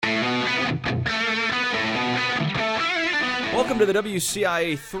Welcome to the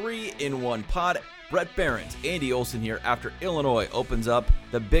WCIA 3-in-1 pod. Brett Behrens, Andy Olson here after Illinois opens up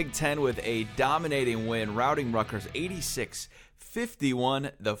the Big Ten with a dominating win, routing Rutgers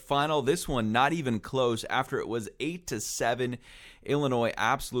 86-51. The final, this one not even close after it was 8-7. Illinois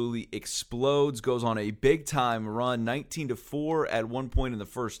absolutely explodes, goes on a big-time run, 19-4 at one point in the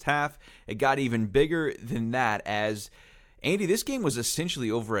first half. It got even bigger than that as Andy, this game was essentially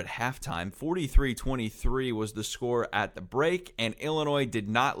over at halftime. 43-23 was the score at the break, and Illinois did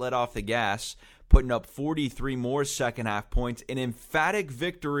not let off the gas, putting up 43 more second-half points. An emphatic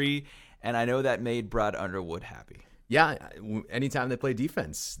victory, and I know that made Brad Underwood happy. Yeah, anytime they play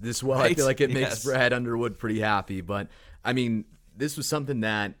defense this well, Right? I feel like it makes Yes. Brad Underwood pretty happy. But, I mean, this was something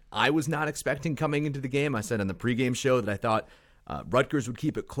that I was not expecting coming into the game. I said on the pregame show that I thought Rutgers would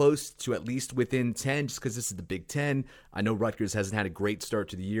keep it close to at least within 10 just because this is the Big Ten. I know Rutgers hasn't had a great start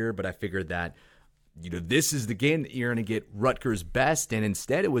to the year, but I figured that, this is the game that you're going to get Rutgers' best, and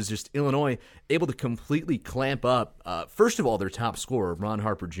instead it was just Illinois able to completely clamp up, first of all, their top scorer, Ron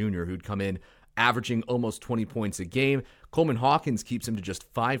Harper Jr., who'd come in averaging almost 20 points a game. Coleman Hawkins keeps him to just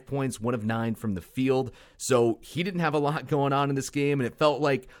 5 points, 1 of 9 from the field. So he didn't have a lot going on in this game, and it felt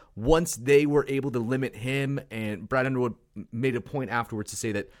like once they were able to limit him, and Brad Underwood made a point afterwards to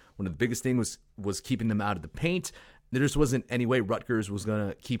say that one of the biggest things was keeping them out of the paint. There just wasn't any way Rutgers was going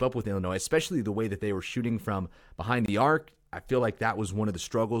to keep up with Illinois, especially the way that they were shooting from behind the arc. I feel like that was one of the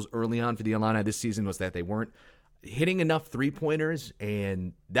struggles early on for the Illini this season, was that they weren't hitting enough three-pointers,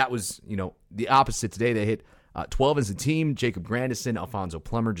 and that was, the opposite today. They hit 12 as a team. Jacob Grandison, Alfonso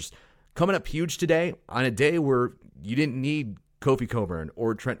Plummer just coming up huge today on a day where you didn't need Kofi Coburn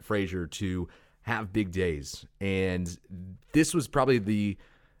or Trent Frazier to have big days. And this was probably the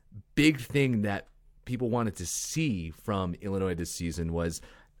big thing that people wanted to see from Illinois this season was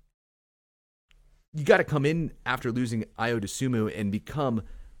you got to come in after losing Ayo Dosunmu and become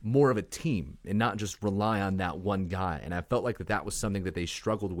more of a team and not just rely on that one guy. And I felt like that was something that they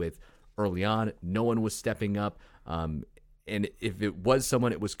struggled with early on. No one was stepping up. And if it was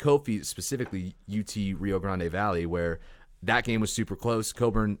someone, it was Kofi, specifically UT Rio Grande Valley, where that game was super close.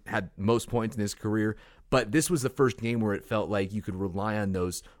 Coburn had most points in his career, but this was the first game where it felt like you could rely on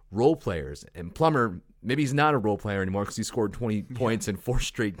those role players. And Plummer, maybe he's not a role player anymore because he scored 20 points in 4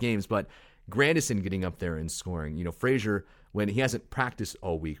 straight games, but Grandison getting up there and scoring. Frazier, when he hasn't practiced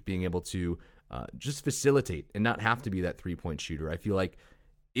all week, being able to just facilitate and not have to be that three-point shooter, I feel like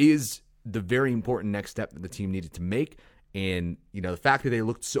is the very important next step that the team needed to make. And, the fact that they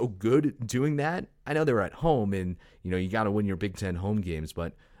looked so good doing that, I know they were at home and, you got to win your Big Ten home games,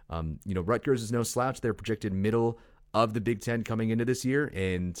 but, Rutgers is no slouch. They're projected middle of the Big Ten coming into this year,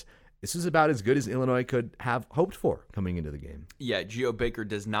 and this is about as good as Illinois could have hoped for coming into the game. Yeah, Geo Baker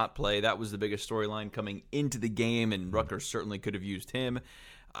does not play. That was the biggest storyline coming into the game, and Rutgers certainly could have used him.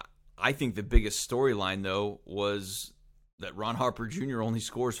 I think the biggest storyline, though, was that Ron Harper Jr. only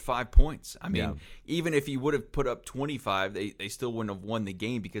scores 5 points. I mean, even if he would have put up 25, they still wouldn't have won the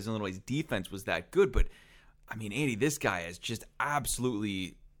game because Illinois' defense was that good. But, I mean, Andy, this guy has just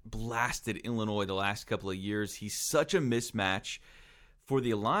absolutely blasted Illinois the last couple of years. He's such a mismatch for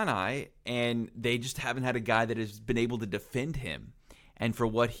the Illini, and they just haven't had a guy that has been able to defend him and for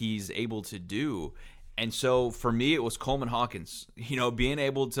what he's able to do. And so for me, it was Coleman Hawkins, being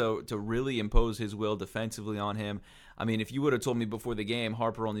able to really impose his will defensively on him. I mean, if you would have told me before the game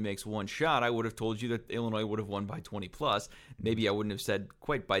Harper only makes one shot, I would have told you that Illinois would have won by 20 plus. Maybe I wouldn't have said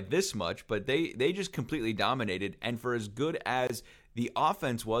quite by this much, but they just completely dominated. And for as good as the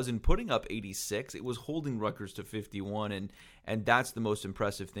offense was in putting up 86, it was holding Rutgers to 51, and that's the most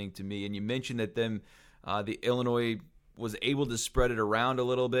impressive thing to me. And you mentioned that the Illinois was able to spread it around a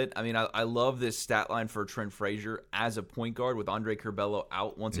little bit. I mean, I love this stat line for Trent Frazier as a point guard with Andre Curbelo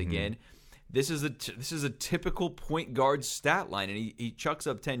out once again. This is a typical point guard stat line, and he chucks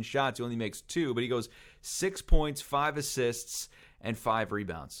up 10 shots. He only makes 2, but he goes 6 points, 5 assists, and 5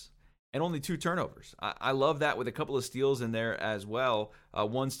 rebounds, and only 2 turnovers. I love that with a couple of steals in there as well.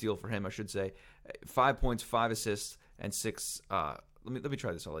 1 steal for him, I should say. 5 points, 5 assists, and 6. Let me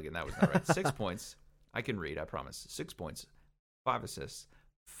try this all again. That was not right. 6 points. I can read, I promise. 6 points, 5 assists,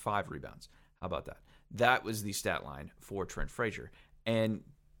 5 rebounds. How about that? That was the stat line for Trent Frazier. And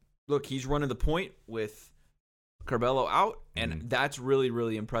look, he's running the point with Curbelo out, and that's really,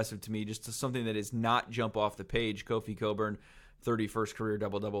 really impressive to me. Just something that is not jump off the page. Kofi Coburn, 31st career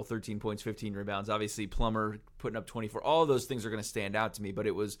double-double, 13 points, 15 rebounds. Obviously, Plummer putting up 24. All of those things are going to stand out to me, but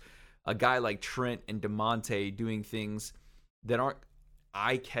it was a guy like Trent and DeMonte doing things that aren't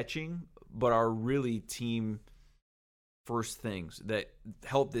eye-catching, but are really team first things that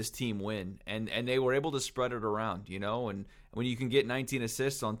helped this team win, and they were able to spread it around, and when you can get 19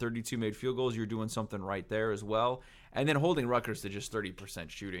 assists on 32 made field goals, you're doing something right there as well. And then holding Rutgers to just 30%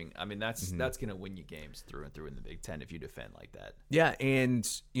 shooting, I mean, that's going to win you games through and through in the Big Ten if you defend like that. Yeah, and,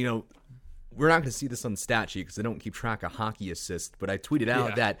 we're not going to see this on the stat sheet because I don't keep track of hockey assists, but I tweeted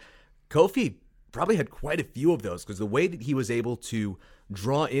out that Kofi probably had quite a few of those because the way that he was able to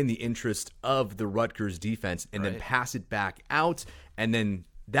draw in the interest of the Rutgers defense and then pass it back out, and then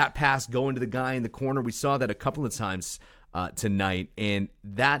that pass going to the guy in the corner, we saw that a couple of times tonight, and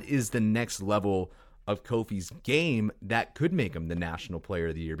that is the next level of Kofi's game that could make him the National Player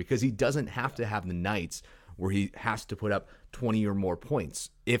of the Year because he doesn't have to have the nights where he has to put up 20 or more points.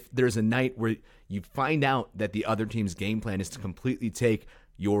 If there's a night where you find out that the other team's game plan is to completely take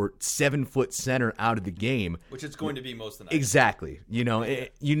your 7-foot center out of the game, which it's going to be most of the night. Exactly.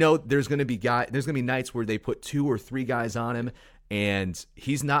 There's going to be nights where they put 2 or 3 guys on him, and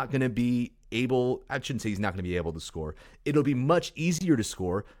he's not going to be able. I shouldn't say he's not going to be able to score. It'll be much easier to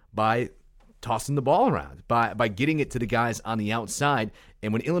score by tossing the ball around, by getting it to the guys on the outside.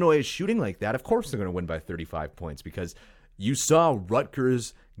 And when Illinois is shooting like that, of course they're going to win by 35 points because you saw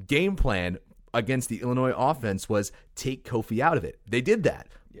Rutgers' game plan against the Illinois offense was take Kofi out of it. They did that.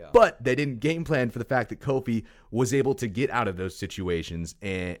 Yeah. But they didn't game plan for the fact that Kofi was able to get out of those situations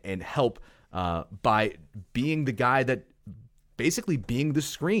and help by being the guy that basically being the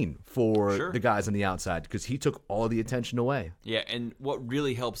screen for the guys on the outside because he took all the attention away. Yeah, and what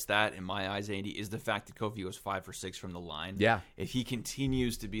really helps that in my eyes, Andy, is the fact that Kofi was 5 for 6 from the line. Yeah. If he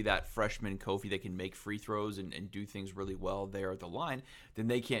continues to be that freshman Kofi that can make free throws and do things really well there at the line, then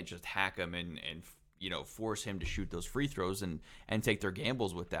they can't just hack him and force him to shoot those free throws and take their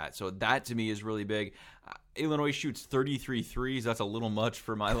gambles with that. So that to me is really big. Illinois shoots 33 threes. That's a little much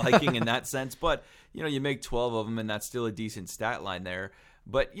for my liking in that sense, but you make 12 of them and that's still a decent stat line there.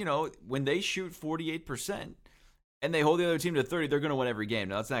 But when they shoot 48% and they hold the other team to 30, they're going to win every game.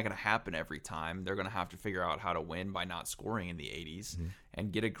 Now that's not going to happen every time. They're going to have to figure out how to win by not scoring in the 80s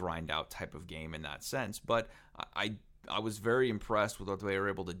and get a grind out type of game in that sense. But I was very impressed with what they were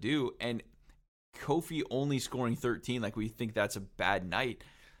able to do, and Kofi only scoring 13, like we think that's a bad night.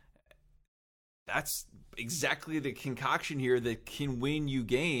 That's exactly the concoction here that can win you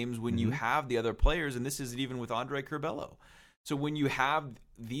games when you have the other players, and this isn't even with Andre Curbelo. So when you have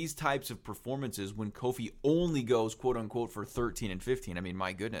these types of performances, when Kofi only goes, quote-unquote, for 13 and 15, I mean,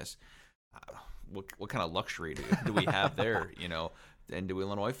 my goodness, what kind of luxury do we have there, and do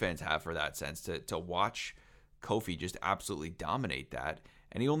Illinois fans have for that sense to watch Kofi just absolutely dominate that?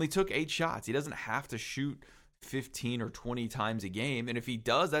 And he only took 8 shots. He doesn't have to shoot 15 or 20 times a game. And if he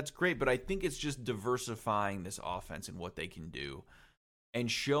does, that's great. But I think it's just diversifying this offense and what they can do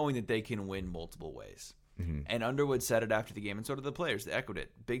and showing that they can win multiple ways. And Underwood said it after the game, and so did the players. They echoed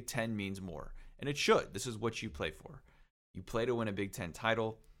it. Big Ten means more. And it should. This is what you play for. You play to win a Big Ten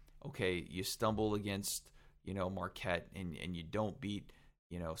title. Okay, you stumble against, Marquette and you don't beat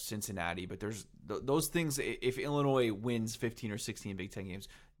Cincinnati, but there's those things. If Illinois wins 15 or 16 Big Ten games,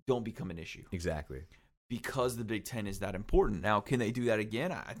 don't become an issue. Exactly. Because the Big Ten is that important. Now, can they do that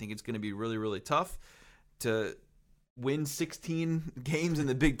again? I think it's going to be really, really tough to win 16 games in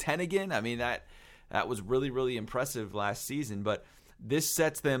the Big Ten again. I mean, that was really, really impressive last season, but this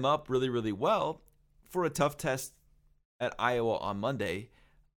sets them up really, really well for a tough test at Iowa on Monday.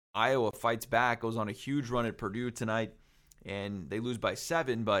 Iowa fights back, goes on a huge run at Purdue tonight, and they lose by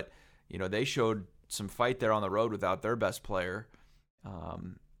 7, but they showed some fight there on the road without their best player.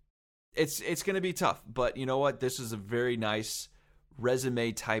 It's going to be tough, but you know what? This is a very nice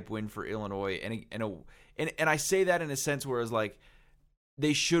resume type win for Illinois, and I say that in a sense where it's like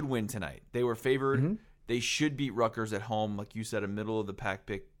they should win tonight. They were favored. They should beat Rutgers at home, like you said, a middle of the pack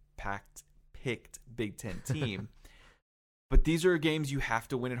picked Big Ten team. But these are games you have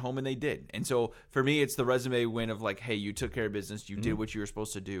to win at home, and they did. And so for me, it's the resume win of like, hey, you took care of business. You did what you were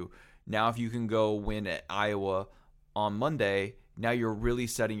supposed to do. Now if you can go win at Iowa on Monday, now you're really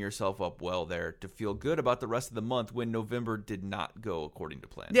setting yourself up well there to feel good about the rest of the month when November did not go according to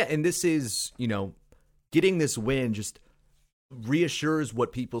plan. Yeah, and this is, getting this win just reassures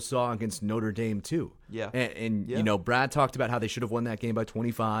what people saw against Notre Dame too. Yeah. And Brad talked about how they should have won that game by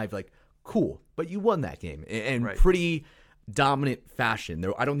 25. Like, cool, but you won that game in Right. pretty dominant fashion.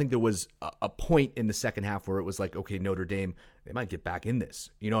 I don't think there was a point in the second half where it was like, okay, Notre Dame, they might get back in this.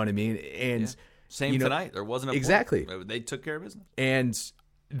 You know what I mean? And same tonight. There wasn't a exactly. point. They took care of business. And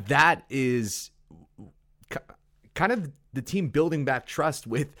that is kind of the team building back trust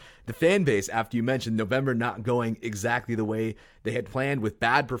with the fan base after you mentioned November not going exactly the way they had planned with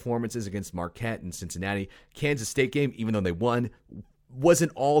bad performances against Marquette and Cincinnati. Kansas State game, even though they won,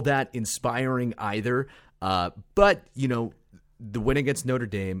 wasn't all that inspiring either. But, the win against Notre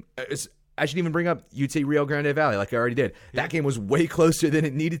Dame, I should even bring up UT Rio Grande Valley like I already did. That game was way closer than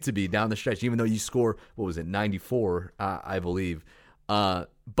it needed to be down the stretch, even though you score, 94, I believe.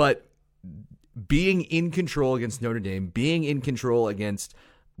 But being in control against Notre Dame, being in control against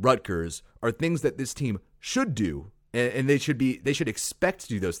Rutgers are things that this team should do, and they should expect to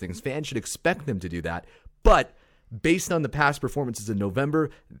do those things. Fans should expect them to do that. But based on the past performances in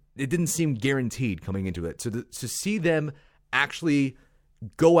November, it didn't seem guaranteed coming into it. So to see them actually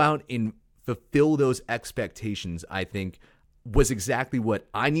go out and fulfill those expectations, I think, was exactly what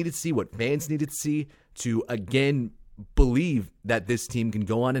I needed to see, what fans needed to see to, again, believe that this team can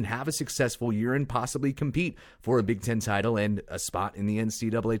go on and have a successful year and possibly compete for a Big Ten title and a spot in the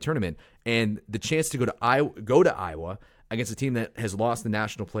NCAA tournament. And the chance to go to Iowa against a team that has lost the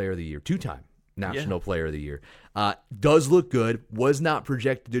National Player of the Year, two-time National Player of the Year, does look good. Was not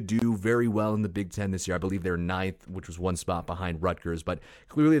projected to do very well in the Big Ten this year. I believe they're ninth, which was one spot behind Rutgers. But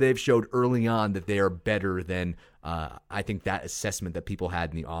clearly they've showed early on that they are better than I think that assessment that people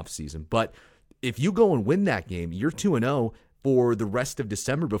had in the offseason. But if you go and win that game, you're 2-0 for the rest of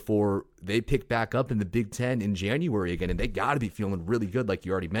December before they pick back up in the Big Ten in January again. And they got to be feeling really good, like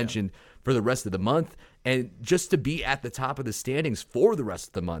you already mentioned, for the rest of the month. And just to be at the top of the standings for the rest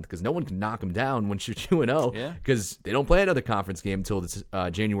of the month, because no one can knock them down once you're 2-0, because they don't play another conference game until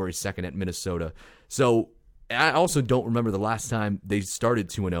January 2nd at Minnesota. So I also don't remember the last time they started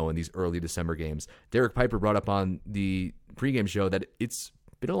 2-0 in these early December games. Derek Piper brought up on the pregame show that it's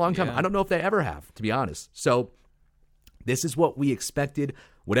been a long time. I don't know if they ever have, to be honest. So this is what we expected,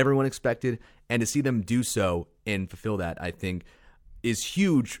 what everyone expected, and to see them do so and fulfill that, I think, is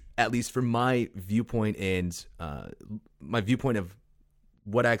huge, at least from my viewpoint and my viewpoint of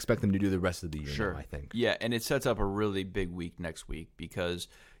what I expect them to do the rest of the year. Sure. Now, I think. Yeah, and it sets up a really big week next week because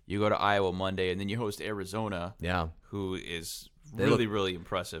you go to Iowa Monday and then you host Arizona, who is really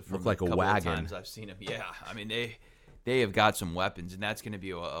impressive. From look like a couple wagon. of times I've seen them. Yeah, I mean they have got some weapons, and that's going to be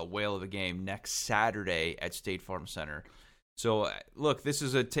a whale of a game next Saturday at State Farm Center. So, look, this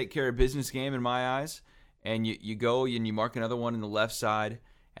is a take-care-of-business game in my eyes, and you go and you mark another one in the left side,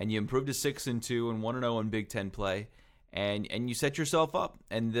 and you improve to 6-2 and 1-0 in Big Ten play, and you set yourself up.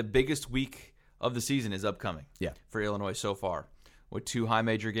 And the biggest week of the season is upcoming for Illinois so far, with 2 high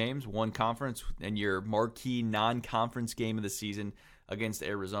major games, 1 conference, and your marquee non-conference game of the season against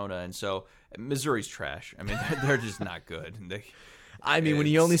Arizona. And so Missouri's trash. I mean, they're just not good. When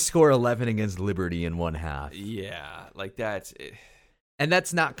you only score 11 against Liberty in one half. Yeah, like that's it. And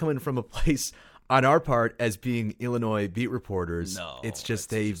that's not coming from a place on our part as being Illinois beat reporters. No, it's just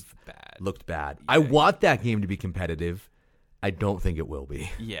they've looked bad. Yeah. I want that game to be competitive. I don't think it will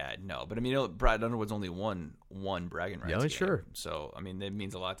be. Yeah, no. But, I mean, Brad Underwood's only won one bragging rights game. Sure. So, I mean, it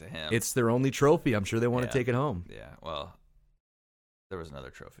means a lot to him. It's their only trophy. I'm sure they want to take it home. Yeah, well, there was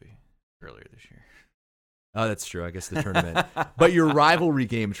another trophy earlier this year. Oh, that's true. I guess the tournament. But your rivalry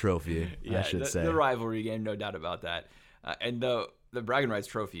game trophy, I should say. The rivalry game, no doubt about that. And the bragging rights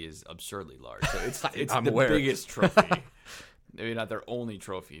trophy is absurdly large. So it's the biggest trophy. Maybe not their only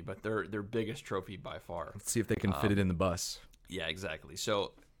trophy, but their biggest trophy by far. Let's see if they can fit it in the bus. Yeah, exactly.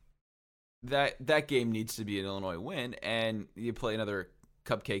 So that game needs to be an Illinois win, and you play another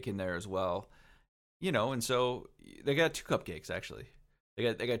cupcake in there as well. And so they got 2 cupcakes actually.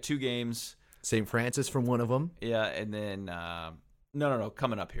 They got 2 games. St. Francis from one of them. Yeah, and then no,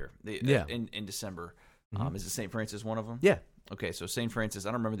 coming up here. In December. Mm-hmm. Is it St. Francis one of them? Yeah. Okay, so St. Francis. I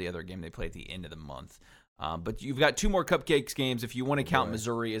don't remember the other game they play at the end of the month. But you've got 2 more cupcakes games. If you want to count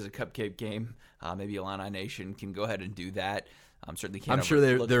Missouri as a cupcake game, maybe Illini Nation can go ahead and do that. Certainly can't. I'm sure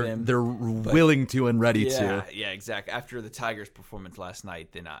they're willing to and ready to. Yeah, exactly. After the Tigers' performance last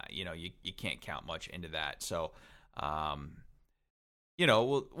night, then you can't count much into that. So,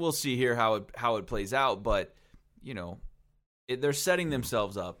 we'll see here how it plays out. But they're setting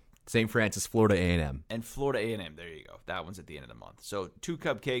themselves up. St. Francis, Florida A&M, and Florida A&M. There you go. That one's at the end of the month. So 2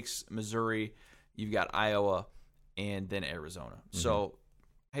 cupcakes, Missouri. You've got Iowa, and then Arizona. Mm-hmm. So,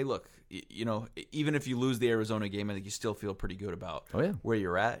 hey, look, even if you lose the Arizona game, I think you still feel pretty good about where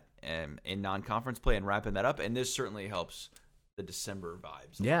you're at in non-conference play and wrapping that up. And this certainly helps the December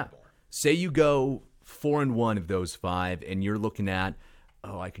vibes. Yeah. Say you go 4-1 of those 5, and you're looking at,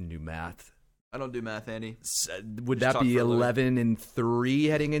 I can do math, I don't do math, Andy. Would that be 11-3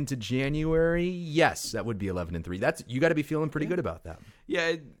 heading into January? Yes, that would be 11-3. You got to be feeling pretty good about that.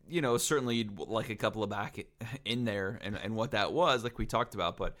 Yeah, certainly you'd like a couple of back in there and what that was, like we talked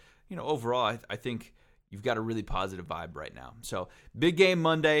about. But, overall, I think you've got a really positive vibe right now. So, big game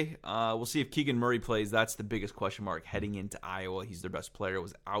Monday. We'll see if Keegan Murray plays. That's the biggest question mark heading into Iowa. He's their best player.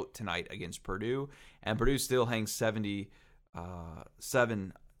 Was out tonight against Purdue. And Purdue still hangs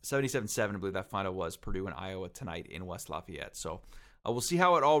 77-7, I believe that final was, Purdue and Iowa tonight in West Lafayette. So we'll see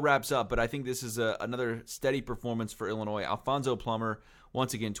how it all wraps up, but I think this is another steady performance for Illinois. Alfonso Plummer,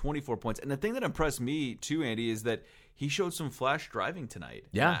 once again, 24 points. And the thing that impressed me too, Andy, is that he showed some flash driving tonight.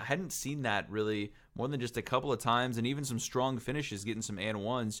 Yeah. I hadn't seen that really more than just a couple of times, and even some strong finishes, getting some and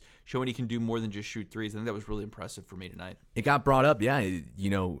ones, showing he can do more than just shoot threes. I think that was really impressive for me tonight. It got brought up, yeah. In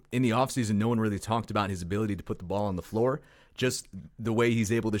the offseason, no one really talked about his ability to put the ball on the floor. Just the way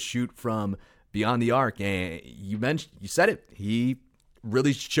he's able to shoot from beyond the arc. And you said it. He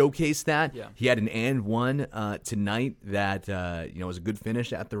really showcased that. Yeah. He had an and one tonight that was a good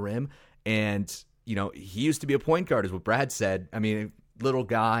finish at the rim. And he used to be a point guard, is what Brad said. I mean, little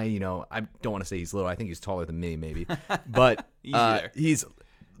guy. I don't want to say he's little. I think he's taller than me, maybe. But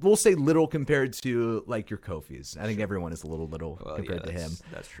we'll say little compared to like your Kofi's. I think everyone is a little compared to him.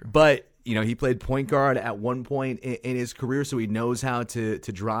 That's true. But he played point guard at one point in his career, so he knows how to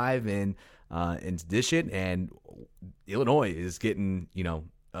drive and to dish it. And Illinois is getting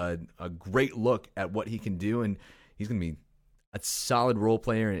a great look at what he can do, and he's going to be a solid role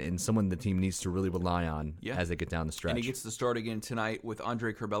player and someone the team needs to really rely on as they get down the stretch. And he gets the start again tonight with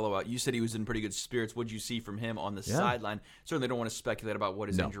Andre Curbelo out. You said he was in pretty good spirits. What did you see from him on the sideline? Certainly don't want to speculate about what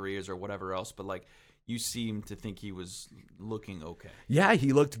his injury is or whatever else, but you seem to think he was looking okay. Yeah,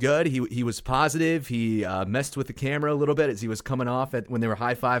 he looked good. He was positive. He messed with the camera a little bit as he was coming off when they were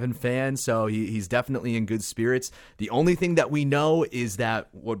high-fiving fans, so he's definitely in good spirits. The only thing that we know is that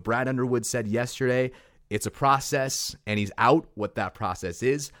what Brad Underwood said yesterday, it's a process, and he's out. What that process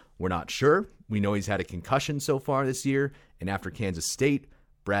is, we're not sure. We know he's had a concussion so far this year, and after Kansas State,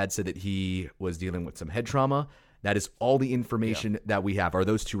 Brad said that he was dealing with some head trauma. That is all the information that we have. Are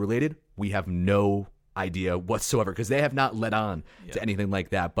those two related? We have no idea whatsoever because they have not led on to anything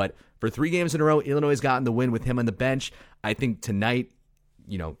like that. But for 3 games in a row, Illinois has gotten the win with him on the bench. I think tonight,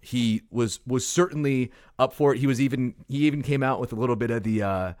 he was certainly up for it. He even came out with a little bit of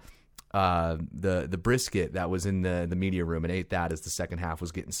the brisket that was in the media room and ate that as the second half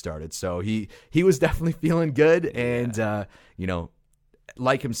was getting started. So he was definitely feeling good and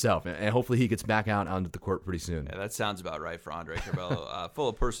like himself, and hopefully he gets back out onto the court pretty soon. Yeah, that sounds about right for Andre Curbelo. Full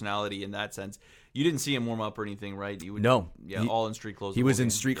of personality in that sense. You didn't see him warm up or anything, right? No. Yeah, all in street clothes. He was in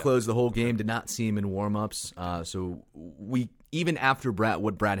street clothes the whole game. Did not see him in warm-ups. So we, even after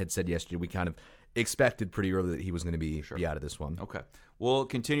what Brad had said yesterday, we kind of expected pretty early that he was going to be out of this one. Okay. We'll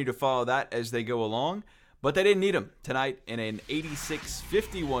continue to follow that as they go along. But they didn't need him tonight in an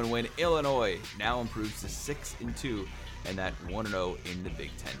 86-51 win. Illinois now improves to 6-2. And that 1-0 in the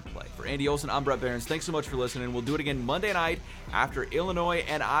Big Ten play. For Andy Olson, I'm Brett Behrens. Thanks so much for listening. We'll do it again Monday night after Illinois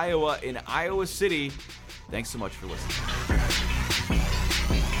and Iowa in Iowa City. Thanks so much for listening.